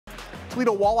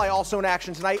Toledo Walleye also in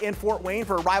action tonight in Fort Wayne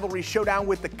for a rivalry showdown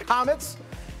with the Komets.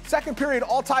 Second period,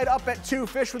 all tied up at 2.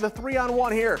 Fish with a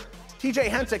 3-on-1 here. TJ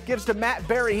Hensick gives to Matt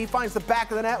Berry. He finds the back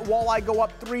of the net. Walleye go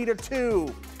up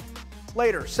 3-2.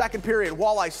 Later, second period,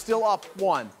 Walleye still up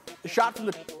 1. The shot from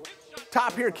the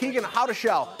top here, Keegan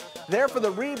Howdeshell there for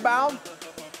the rebound.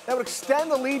 That would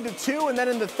extend the lead to 2, and then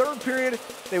in the third period,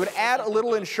 they would add a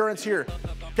little insurance here.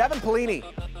 Devin Pellini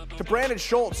to Brandon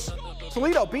Schultz.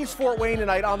 Toledo beats Fort Wayne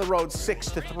tonight on the road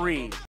 6-3.